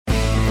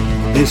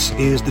This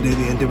is the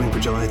Daily Undoing for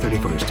July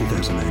 31st,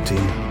 2019.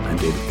 I'm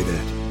David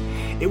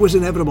Cadet. It was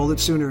inevitable that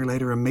sooner or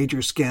later a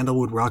major scandal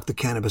would rock the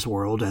cannabis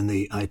world and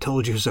the I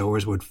told you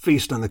soers would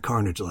feast on the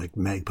carnage like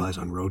magpies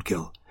on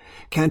roadkill.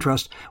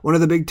 CannTrust, one of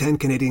the big 10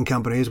 Canadian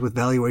companies with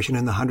valuation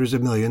in the hundreds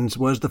of millions,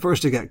 was the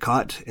first to get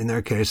caught, in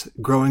their case,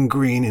 growing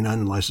green in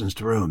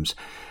unlicensed rooms.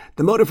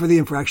 The motive for the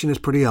infraction is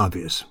pretty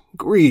obvious.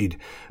 Greed.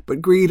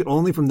 But greed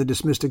only from the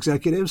dismissed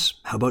executives?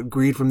 How about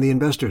greed from the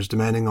investors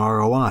demanding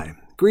ROI?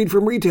 Greed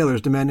from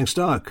retailers demanding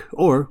stock?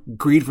 Or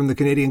greed from the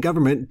Canadian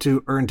government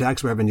to earn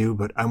tax revenue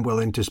but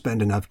unwilling to spend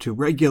enough to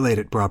regulate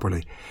it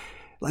properly?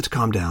 Let's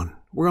calm down.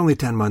 We're only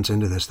 10 months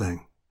into this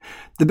thing.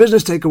 The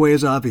business takeaway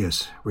is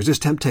obvious.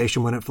 Resist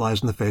temptation when it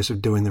flies in the face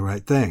of doing the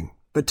right thing.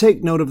 But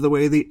take note of the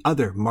way the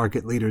other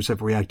market leaders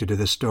have reacted to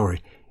this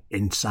story.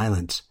 In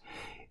silence.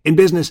 In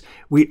business,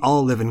 we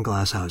all live in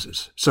glass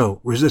houses, so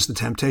resist the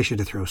temptation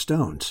to throw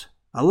stones.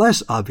 A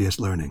less obvious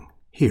learning,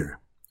 here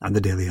on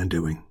The Daily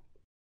Undoing.